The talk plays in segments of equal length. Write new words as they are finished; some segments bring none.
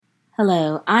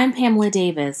Hello, I'm Pamela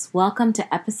Davis. Welcome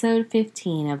to episode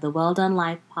 15 of the Well Done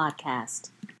Life podcast.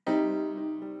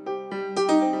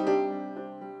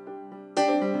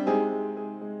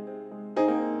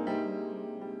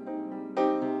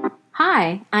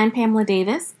 Hi, I'm Pamela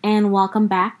Davis, and welcome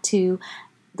back to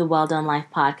the Well Done Life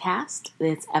podcast.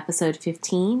 It's episode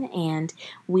 15, and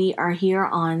we are here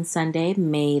on Sunday,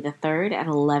 May the 3rd at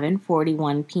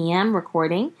 11:41 p.m.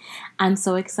 recording. I'm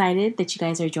so excited that you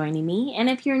guys are joining me, and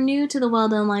if you're new to the Well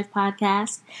Done Life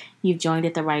podcast, you've joined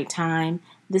at the right time.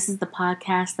 This is the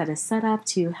podcast that is set up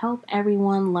to help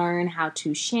everyone learn how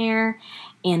to share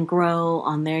and grow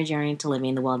on their journey to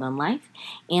living the well done life.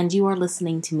 And you are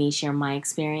listening to me share my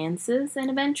experiences, and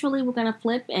eventually we're going to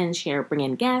flip and bring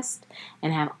in guests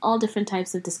and have all different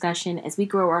types of discussion as we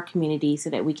grow our community so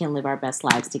that we can live our best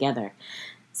lives together.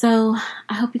 So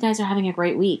I hope you guys are having a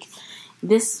great week.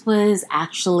 This was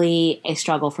actually a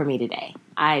struggle for me today.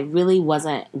 I really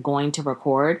wasn't going to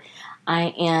record.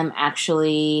 I am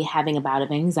actually having a bout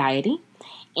of anxiety,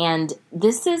 and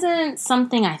this isn't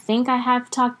something I think I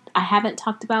haven't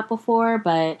talked about before,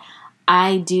 but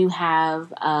I do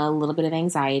have a little bit of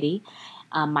anxiety.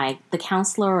 The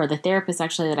counselor or the therapist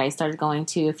actually that I started going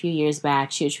to a few years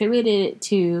back, she attributed it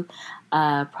to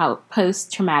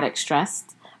post-traumatic stress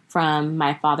from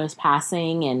my father's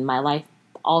passing and my life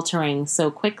altering so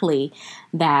quickly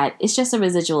that it's just a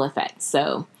residual effect.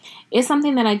 So it's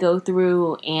something that I go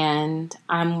through and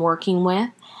I'm working with.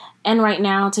 And right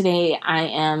now, today, I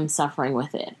am suffering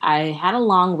with it. I had a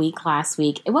long week last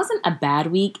week. It wasn't a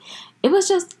bad week. It was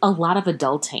just a lot of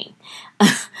adulting.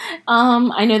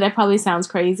 I know that probably sounds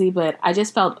crazy, but I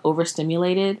just felt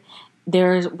overstimulated.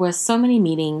 There was so many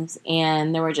meetings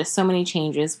and there were just so many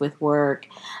changes with work,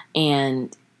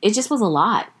 and it just was a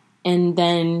lot. And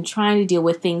then trying to deal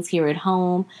with things here at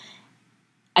home,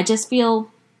 I just feel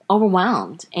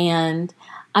overwhelmed. And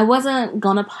I wasn't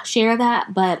going to share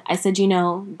that, but I said,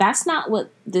 that's not what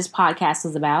this podcast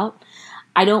is about.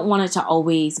 I don't want it to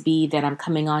always be that I'm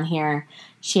coming on here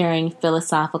sharing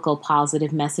philosophical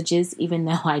positive messages, even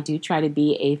though I do try to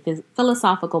be a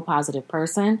philosophical positive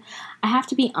person. I have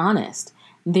to be honest.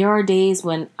 There are days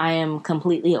when I am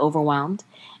completely overwhelmed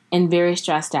and very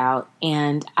stressed out,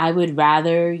 and I would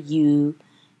rather you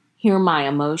hear my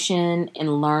emotion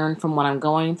and learn from what I'm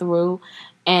going through,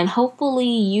 and hopefully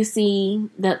you see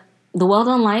that the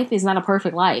well-done life is not a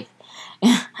perfect life.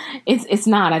 It's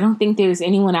not. I don't think there's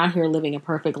anyone out here living a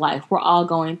perfect life. We're all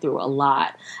going through a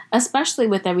lot, especially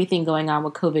with everything going on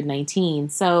with COVID-19.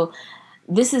 So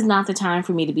this is not the time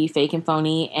for me to be fake and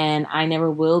phony, and I never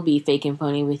will be fake and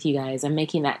phony with you guys. I'm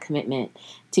making that commitment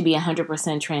to be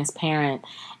 100% transparent,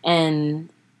 and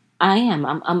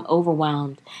I'm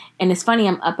overwhelmed. And it's funny,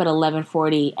 I'm up at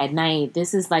 11:40 at night.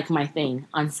 This is like my thing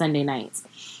on Sunday nights.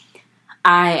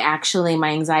 My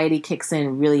anxiety kicks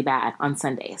in really bad on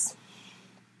Sundays.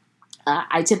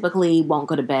 I typically won't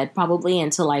go to bed probably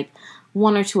until like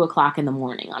 1 or 2 o'clock in the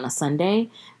morning on a Sunday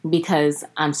because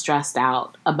I'm stressed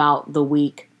out about the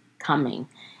week coming.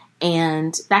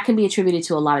 And that can be attributed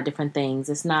to a lot of different things.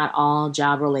 It's not all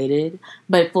job related,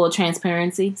 but full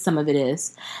transparency, some of it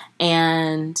is.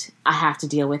 And I have to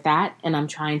deal with that, and I'm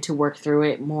trying to work through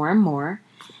it more and more.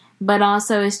 But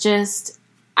also it's just,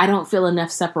 I don't feel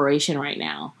enough separation right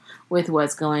now with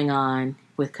what's going on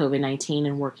with COVID-19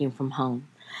 and working from home.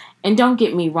 And don't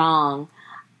get me wrong,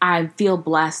 I feel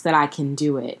blessed that I can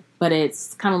do it. But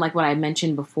it's kind of like what I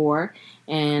mentioned before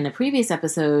in a previous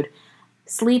episode.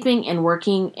 Sleeping and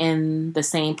working in the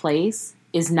same place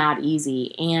is not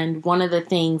easy. And one of the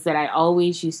things that I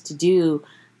always used to do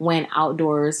when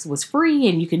outdoors was free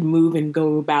and you could move and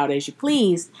go about as you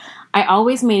pleased, I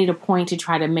always made it a point to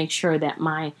try to make sure that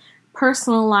my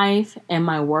personal life and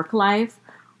my work life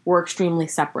were extremely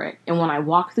separate. And when I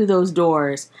walk through those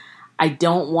doors, I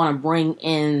don't want to bring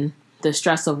in the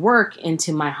stress of work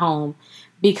into my home,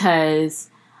 because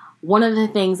one of the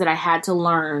things that I had to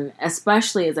learn,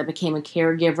 especially as I became a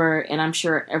caregiver, and I'm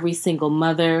sure every single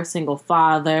mother, single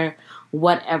father,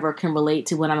 whatever can relate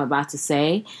to what I'm about to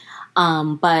say,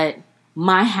 but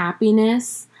my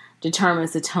happiness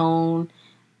determines the tone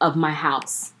of my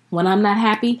house. When I'm not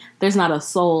happy, there's not a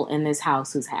soul in this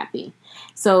house who's happy.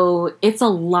 So it's a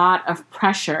lot of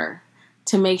pressure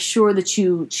to make sure that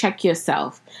you check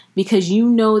yourself, because you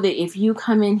know that if you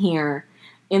come in here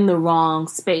in the wrong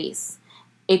space,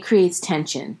 it creates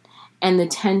tension, and the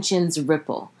tensions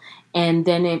ripple, and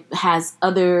then it has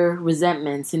other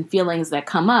resentments and feelings that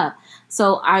come up.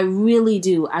 So I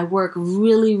work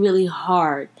really, really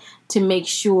hard to make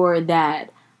sure that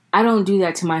I don't do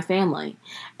that to my family.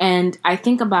 And I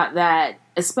think about that,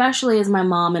 especially as my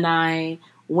mom and I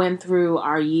went through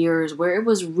our years where it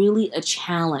was really a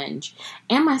challenge.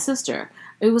 And my sister,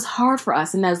 it was hard for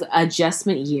us in those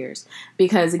adjustment years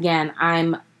because, again,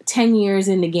 I'm 10 years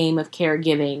in the game of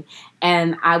caregiving,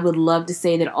 and I would love to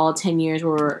say that all 10 years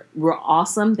were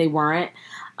awesome. They weren't.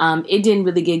 It didn't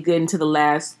really get good until the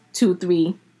last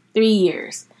 3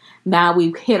 years. Now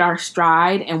we've hit our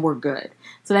stride and we're good.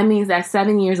 So that means that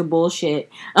 7 years of bullshit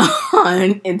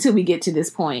until we get to this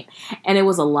point. And it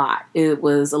was a lot. It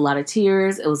was a lot of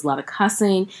tears. It was a lot of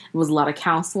cussing. It was a lot of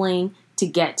counseling to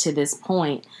get to this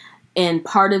point. And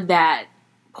part of that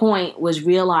point was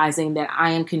realizing that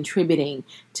I am contributing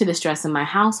to the stress in my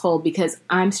household because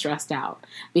I'm stressed out,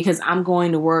 because I'm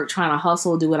going to work, trying to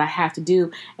hustle, do what I have to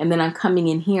do. And then I'm coming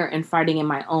in here and fighting in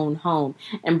my own home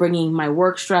and bringing my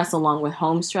work stress along with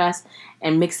home stress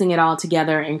and mixing it all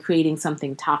together and creating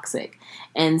something toxic.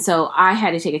 And so I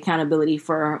had to take accountability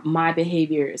for my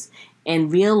behaviors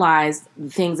and realize the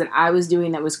things that I was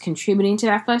doing that was contributing to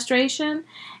that frustration,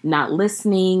 not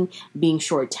listening, being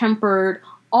short-tempered,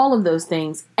 all of those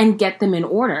things, and get them in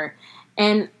order.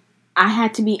 And I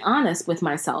had to be honest with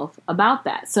myself about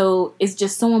that. So it's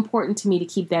just so important to me to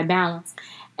keep that balance.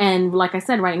 And like I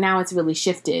said, right now it's really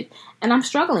shifted and I'm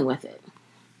struggling with it.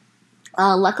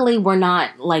 Luckily, we're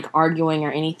not like arguing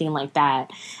or anything like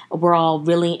that. We're all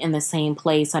really in the same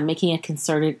place. I'm making a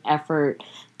concerted effort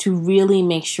to really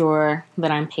make sure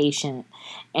that I'm patient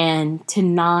and to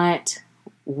not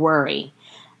worry.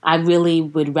 I really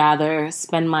would rather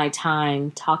spend my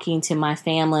time talking to my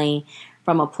family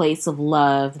from a place of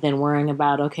love than worrying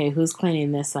about, okay, who's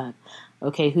cleaning this up?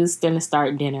 Okay, who's going to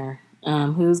start dinner?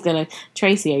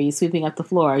 Tracy, are you sweeping up the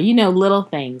floor? Little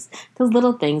things. Those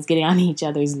little things getting on each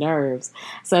other's nerves.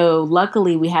 So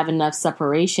luckily we have enough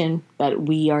separation that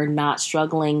we are not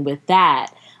struggling with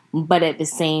that. But at the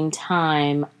same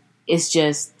time, it's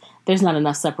just, there's not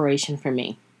enough separation for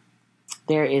me.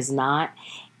 There is not.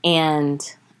 And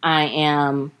I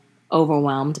am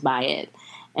overwhelmed by it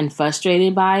and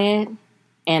frustrated by it.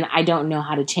 And I don't know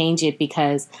how to change it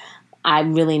because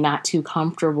I'm really not too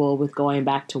comfortable with going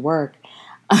back to work.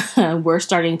 We're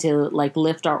starting to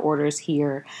lift our orders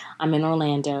here. I'm in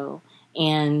Orlando.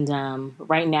 And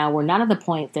right now we're not at the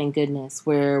point, thank goodness,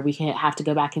 where we can have to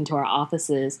go back into our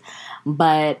offices.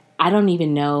 But I don't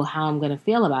even know how I'm going to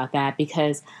feel about that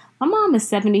because my mom is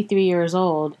 73 years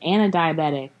old and a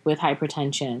diabetic with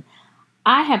hypertension.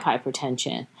 I have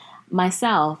hypertension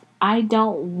myself. I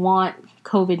don't want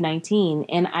COVID-19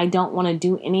 and I don't want to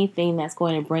do anything that's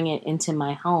going to bring it into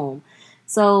my home.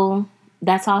 So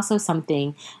that's also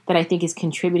something that I think is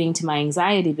contributing to my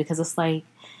anxiety because it's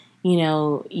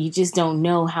you just don't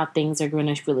know how things are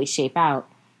going to really shape out.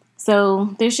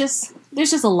 So there's just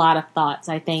a lot of thoughts,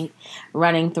 I think,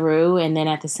 running through. And then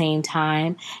at the same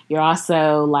time, you're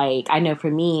also I know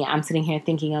for me, I'm sitting here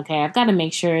thinking, okay, I've got to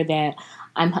make sure that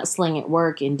I'm hustling at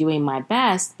work and doing my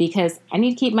best because I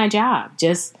need to keep my job.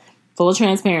 Just full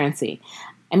transparency.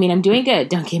 I mean, I'm doing good,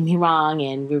 don't get me wrong,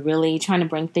 and we're really trying to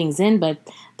bring things in, but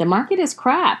the market is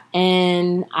crap,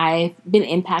 and I've been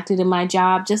impacted in my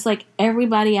job just like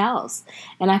everybody else,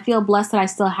 and I feel blessed that I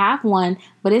still have one,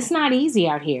 but it's not easy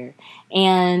out here,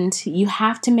 and you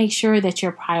have to make sure that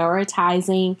you're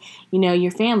prioritizing,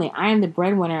 your family. I am the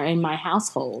breadwinner in my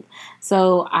household,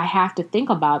 so I have to think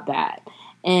about that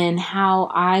and how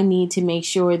I need to make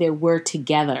sure that we're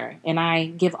together. And I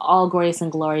give all grace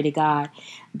and glory to God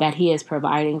that He is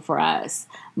providing for us.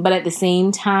 But at the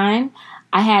same time,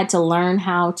 I had to learn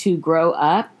how to grow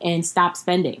up and stop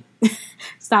spending,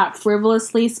 stop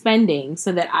frivolously spending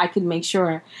so that I could make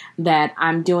sure that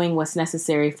I'm doing what's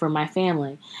necessary for my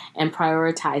family and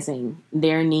prioritizing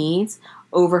their needs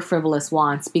over frivolous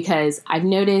wants. Because I've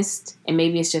noticed, and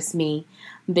maybe it's just me,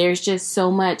 there's just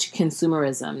so much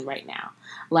consumerism right now.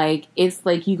 It's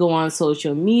you go on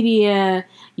social media,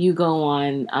 you go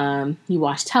on, you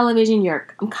watch television,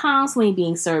 I'm constantly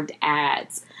being served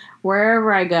ads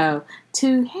wherever I go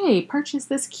to, hey, purchase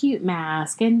this cute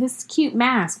mask, and this cute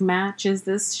mask matches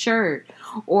this shirt,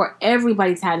 or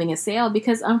everybody's having a sale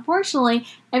because unfortunately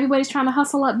everybody's trying to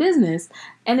hustle up business,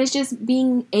 and it's just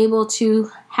being able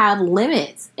to have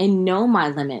limits and know my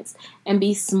limits and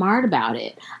be smart about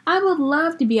it. I would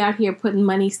love to be out here putting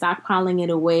money, stockpiling it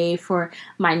away for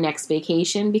my next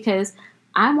vacation because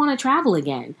I want to travel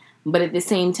again. But at the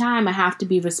same time, I have to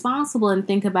be responsible and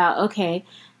think about, okay,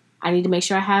 I need to make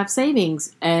sure I have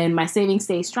savings and my savings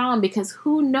stay strong because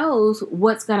who knows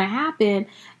what's going to happen,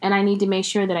 and I need to make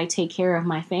sure that I take care of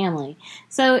my family.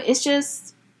 So it's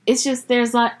just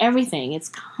there's everything. It's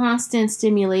constant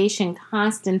stimulation,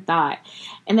 constant thought.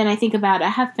 And then I think about, I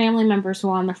have family members who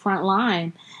are on the front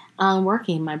line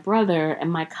working, my brother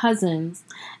and my cousins.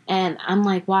 And I'm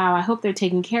like, wow, I hope they're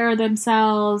taking care of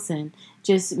themselves and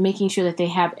just making sure that they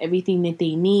have everything that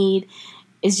they need.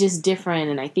 It's just different.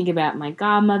 And I think about my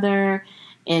godmother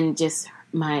and just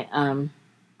my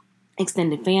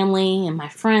extended family and my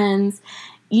friends.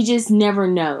 You just never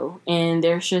know. And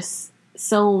there's just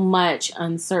so much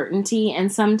uncertainty.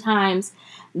 And sometimes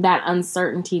that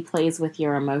uncertainty plays with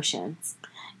your emotions.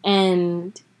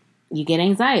 And you get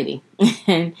anxiety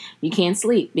and you can't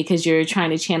sleep because you're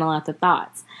trying to channel out the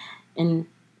thoughts. And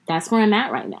that's where I'm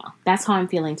at right now. That's how I'm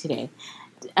feeling today.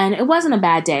 And it wasn't a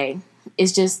bad day.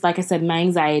 It's just, like I said, my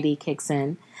anxiety kicks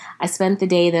in. I spent the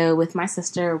day, though, with my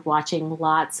sister watching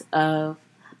lots of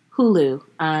Hulu.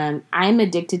 I'm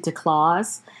addicted to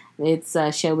Claws. It's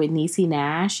a show with Niecy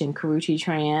Nash and Karrueche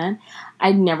Tran.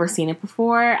 I'd never seen it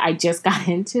before. I just got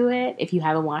into it. If you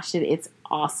haven't watched it, it's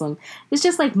awesome. It's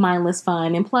just like mindless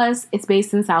fun. And plus, it's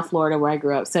based in South Florida where I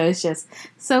grew up. So it's just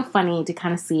so funny to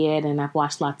kind of see it. And I've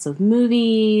watched lots of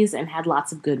movies and had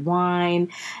lots of good wine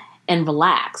and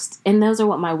relaxed. And those are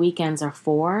what my weekends are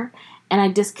for. And I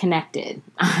disconnected.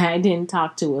 I didn't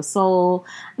talk to a soul.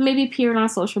 I maybe appeared on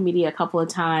social media a couple of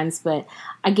times, but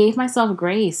I gave myself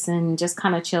grace and just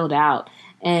kind of chilled out.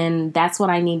 And that's what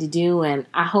I need to do. And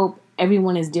I hope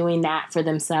everyone is doing that for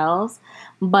themselves.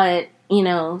 But, you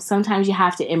know, sometimes you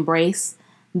have to embrace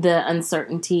the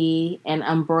uncertainty and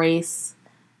embrace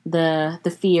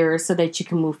the fear so that you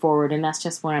can move forward. And that's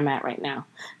just where I'm at right now.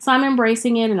 So I'm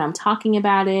embracing it and I'm talking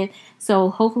about it.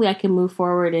 So hopefully I can move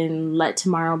forward and let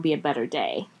tomorrow be a better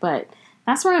day. But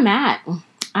that's where I'm at.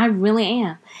 I really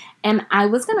am. And I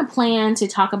was going to plan to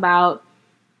talk about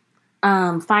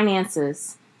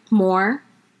finances more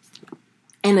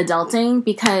in adulting,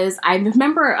 because I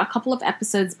remember a couple of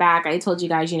episodes back, I told you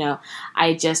guys, you know,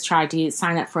 I just tried to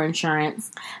sign up for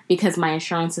insurance because my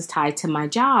insurance is tied to my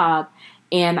job.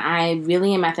 And I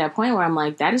really am at that point where I'm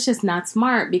like, that is just not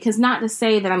smart, because not to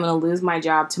say that I'm going to lose my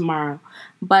job tomorrow,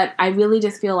 but I really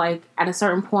just feel like at a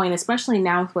certain point, especially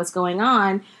now with what's going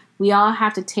on, we all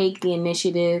have to take the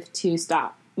initiative to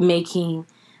stop making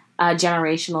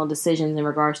generational decisions in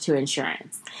regards to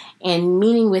insurance. And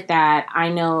meaning with that, I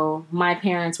know my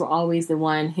parents were always the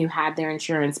one who had their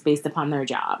insurance based upon their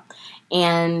job.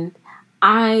 And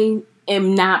I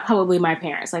am not probably my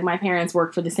parents. Like, my parents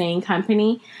worked for the same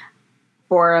company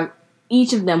for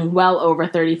each of them well over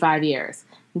 35 years.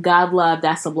 God love,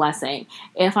 that's a blessing.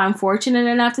 If I'm fortunate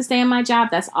enough to stay in my job,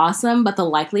 that's awesome, but the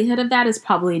likelihood of that is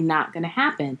probably not going to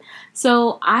happen.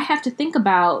 So I have to think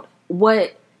about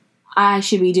what I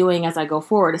should be doing as I go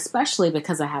forward, especially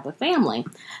because I have a family.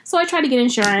 So I tried to get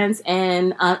insurance,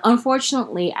 and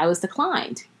unfortunately, I was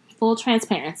declined. Full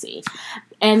transparency.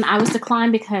 And I was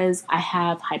declined because I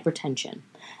have hypertension.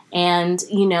 And,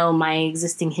 you know, my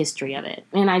existing history of it.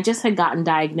 And I just had gotten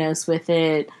diagnosed with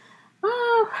it,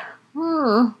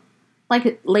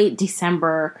 like late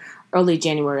December, early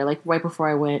January, like right before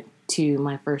I went to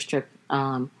my first trip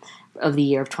of the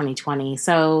year of 2020.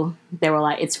 So they were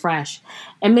like, it's fresh.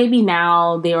 And maybe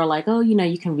now they were like, oh, you know,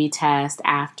 you can retest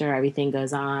after everything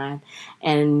goes on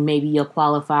and maybe you'll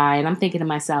qualify. And I'm thinking to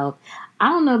myself, I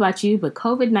don't know about you, but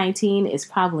COVID-19 is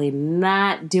probably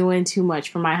not doing too much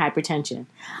for my hypertension.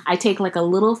 I take like a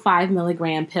little 5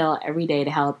 milligram pill every day to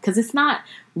help, because it's not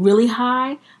really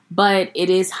high, but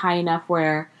it is high enough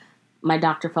where my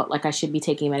doctor felt like I should be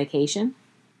taking medication.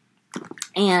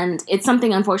 And it's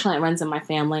something, unfortunately, that runs in my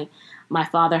family. My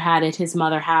father had it. His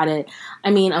mother had it.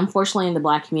 I mean, unfortunately, in the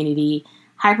Black community,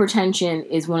 hypertension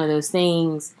is one of those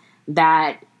things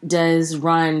that does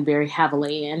run very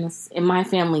heavily. And in my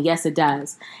family, yes, it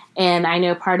does. And I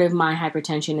know part of my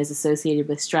hypertension is associated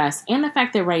with stress and the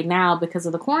fact that right now, because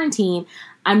of the quarantine,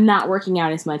 I'm not working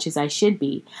out as much as I should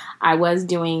be. I was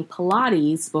doing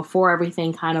Pilates before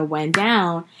everything kind of went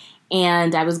down,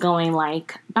 and I was going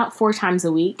like about 4 times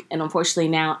a week. And unfortunately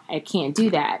now I can't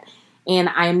do that. And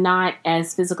I'm not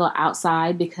as physical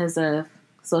outside because of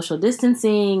social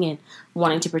distancing and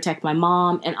wanting to protect my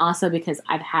mom. And also because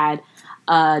I've had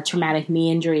a traumatic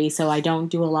knee injury. So I don't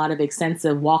do a lot of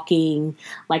extensive walking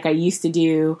like I used to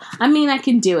do. I mean, I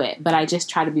can do it, but I just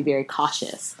try to be very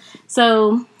cautious.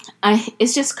 So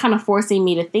it's just kind of forcing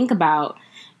me to think about,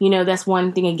 you know, that's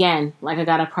one thing again, like I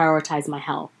got to prioritize my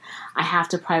health. I have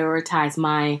to prioritize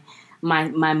my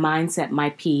mindset,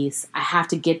 my peace. I have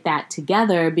to get that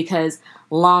together because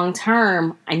long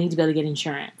term, I need to be able to get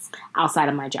insurance outside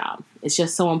of my job. It's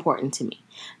just so important to me.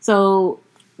 So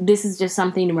this is just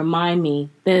something to remind me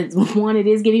that, one, it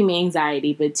is giving me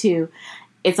anxiety, but two,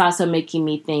 it's also making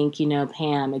me think, you know,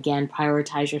 Pam, again,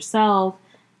 prioritize yourself,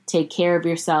 take care of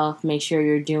yourself, make sure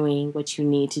you're doing what you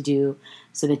need to do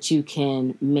so that you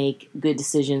can make good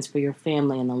decisions for your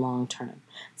family in the long term.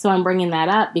 So I'm bringing that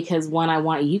up because, one, I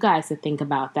want you guys to think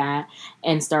about that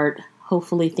and start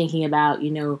hopefully thinking about,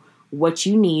 what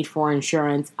you need for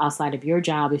insurance outside of your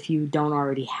job if you don't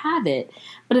already have it,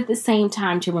 but at the same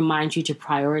time to remind you to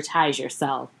prioritize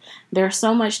yourself. There's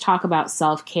so much talk about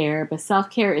self-care, but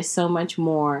self-care is so much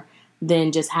more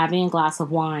than just having a glass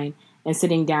of wine and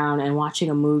sitting down and watching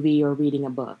a movie or reading a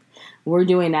book. We're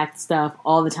doing that stuff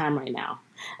all the time right now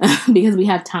because we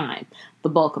have time, the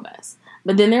bulk of us.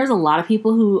 But then there's a lot of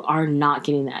people who are not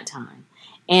getting that time,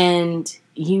 and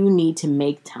you need to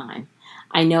make time.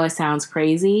 I know it sounds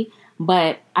crazy,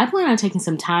 but I plan on taking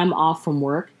some time off from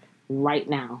work right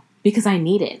now because I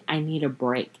need it. I need a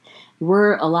break. A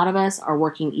lot of us are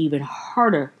working even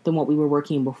harder than what we were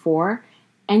working before,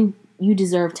 and you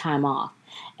deserve time off.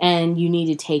 And you need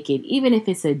to take it, even if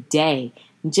it's a day,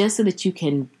 just so that you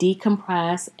can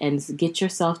decompress and get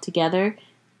yourself together.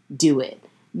 Do it,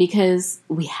 because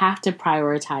we have to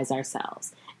prioritize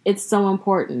ourselves. It's so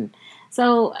important.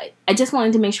 So I just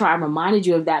wanted to make sure I reminded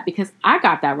you of that because I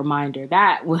got that reminder.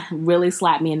 That really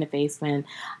slapped me in the face when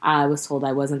I was told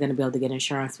I wasn't going to be able to get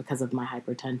insurance because of my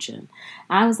hypertension.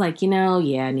 I was like,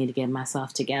 I need to get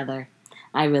myself together.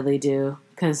 I really do,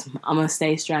 because I'm going to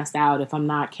stay stressed out if I'm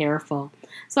not careful.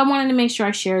 So I wanted to make sure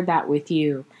I shared that with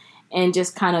you and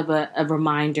just kind of a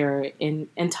reminder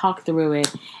and talk through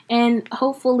it. And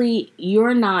hopefully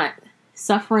you're not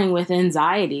suffering with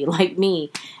anxiety like me.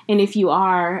 And if you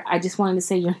are, I just wanted to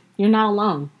say you're not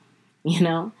alone.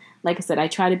 Like I said, I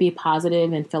try to be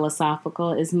positive and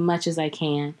philosophical as much as I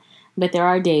can. But there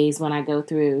are days when I go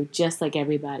through just like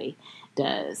everybody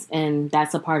does. And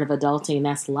that's a part of adulting.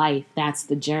 That's life. That's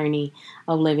the journey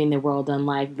of living the world and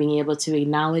life, being able to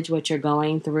acknowledge what you're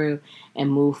going through and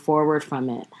move forward from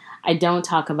it. I don't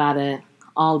talk about it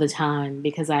all the time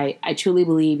because I truly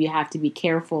believe you have to be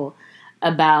careful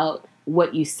about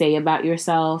what you say about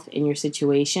yourself and your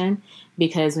situation,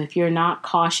 because if you're not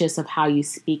cautious of how you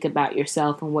speak about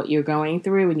yourself and what you're going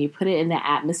through and you put it in the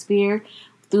atmosphere,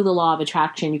 through the law of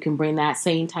attraction, you can bring that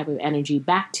same type of energy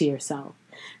back to yourself.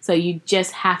 So you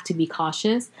just have to be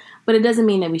cautious, but it doesn't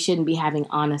mean that we shouldn't be having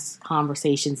honest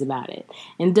conversations about it.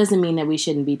 And it doesn't mean that we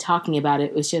shouldn't be talking about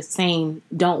it. It's just saying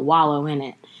don't wallow in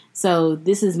it. So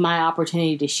this is my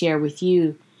opportunity to share with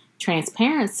you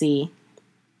transparently,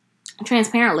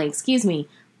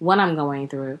 what I'm going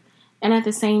through. And at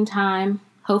the same time,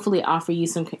 hopefully offer you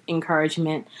some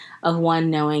encouragement of, one,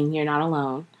 knowing you're not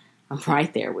alone. I'm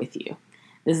right there with you.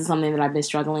 This is something that I've been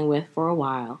struggling with for a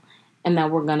while, and that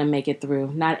we're going to make it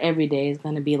through. Not every day is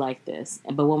going to be like this.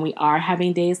 But when we are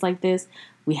having days like this,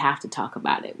 we have to talk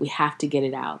about it. We have to get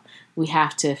it out. We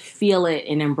have to feel it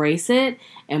and embrace it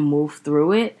and move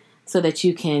through it so that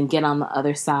you can get on the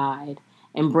other side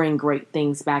and bring great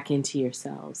things back into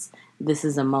yourselves. This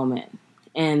is a moment,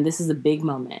 and this is a big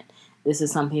moment. This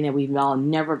is something that we've all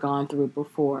never gone through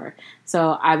before.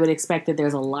 So I would expect that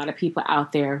there's a lot of people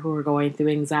out there who are going through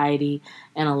anxiety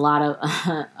and a lot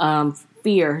of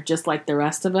fear, just like the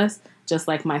rest of us, just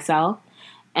like myself.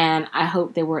 And I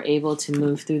hope that we're able to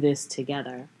move through this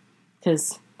together,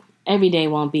 because every day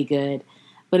won't be good.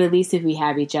 But at least if we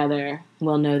have each other,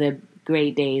 we'll know that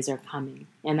great days are coming.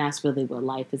 And that's really what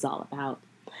life is all about.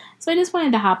 So I just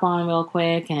wanted to hop on real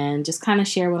quick and just kind of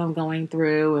share what I'm going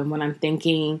through and what I'm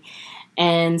thinking,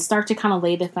 and start to kind of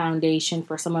lay the foundation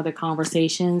for some other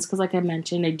conversations. Because like I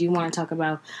mentioned, I do want to talk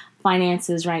about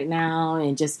finances right now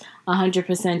and just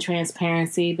 100%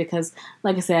 transparency, because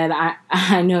like I said,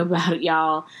 I know about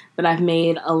y'all, but I've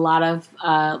learned a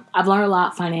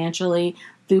lot financially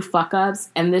through fuck-ups,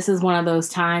 and this is one of those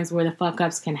times where the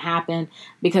fuck-ups can happen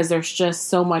because there's just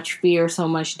so much fear, so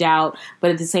much doubt,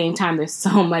 but at the same time there's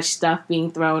so much stuff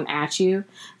being thrown at you.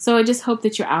 So I just hope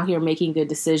that you're out here making good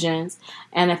decisions,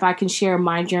 and if I can share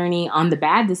my journey on the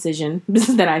bad decision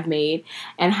that I've made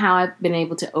and how I've been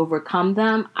able to overcome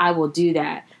them, I will do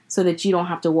that so that you don't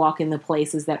have to walk in the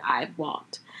places that I've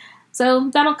walked. So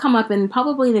that'll come up in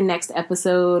probably the next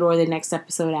episode or the next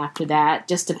episode after that,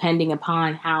 just depending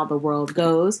upon how the world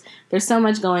goes. There's so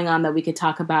much going on that we could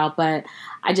talk about, but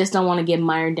I just don't want to get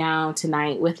mired down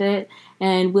tonight with it,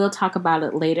 and we'll talk about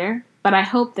it later. But I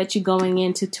hope that you're going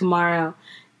into tomorrow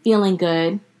feeling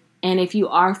good, and if you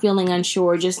are feeling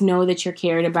unsure, just know that you're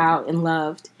cared about and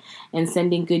loved, and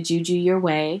sending good juju your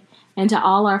way. And to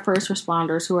all our first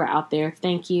responders who are out there,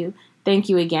 thank you. Thank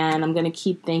you again. I'm going to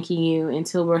keep thanking you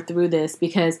until we're through this,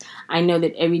 because I know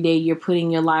that every day you're putting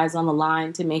your lives on the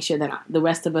line to make sure that the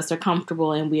rest of us are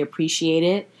comfortable, and we appreciate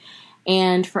it.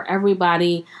 And for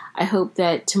everybody, I hope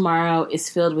that tomorrow is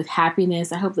filled with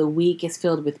happiness. I hope the week is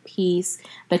filled with peace,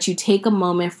 that you take a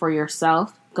moment for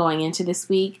yourself going into this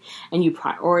week and you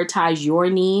prioritize your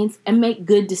needs and make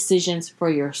good decisions for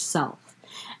yourself.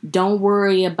 Don't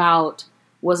worry about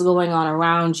what's going on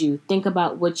around you. Think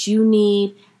about what you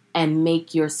need and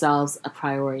make yourselves a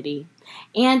priority.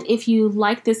 And if you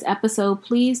like this episode,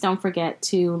 please don't forget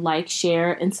to like,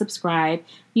 share, and subscribe.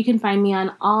 You can find me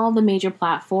on all the major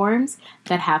platforms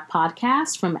that have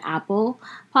podcasts, from Apple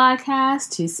Podcasts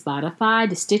to Spotify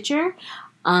to Stitcher,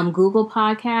 Google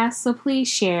Podcasts. So please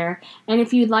share. And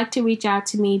if you'd like to reach out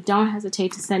to me, don't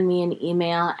hesitate to send me an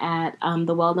email at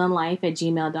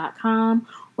thewelldonelife@gmail.com,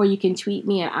 or you can tweet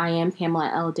me at I am Pamela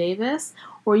L. Davis,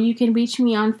 or you can reach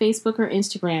me on Facebook or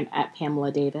Instagram at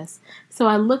Pamela Davis. So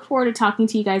I look forward to talking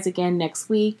to you guys again next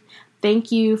week.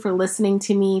 Thank you for listening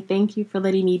to me. Thank you for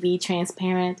letting me be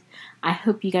transparent. I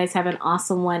hope you guys have an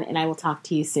awesome one, and I will talk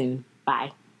to you soon.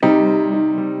 Bye.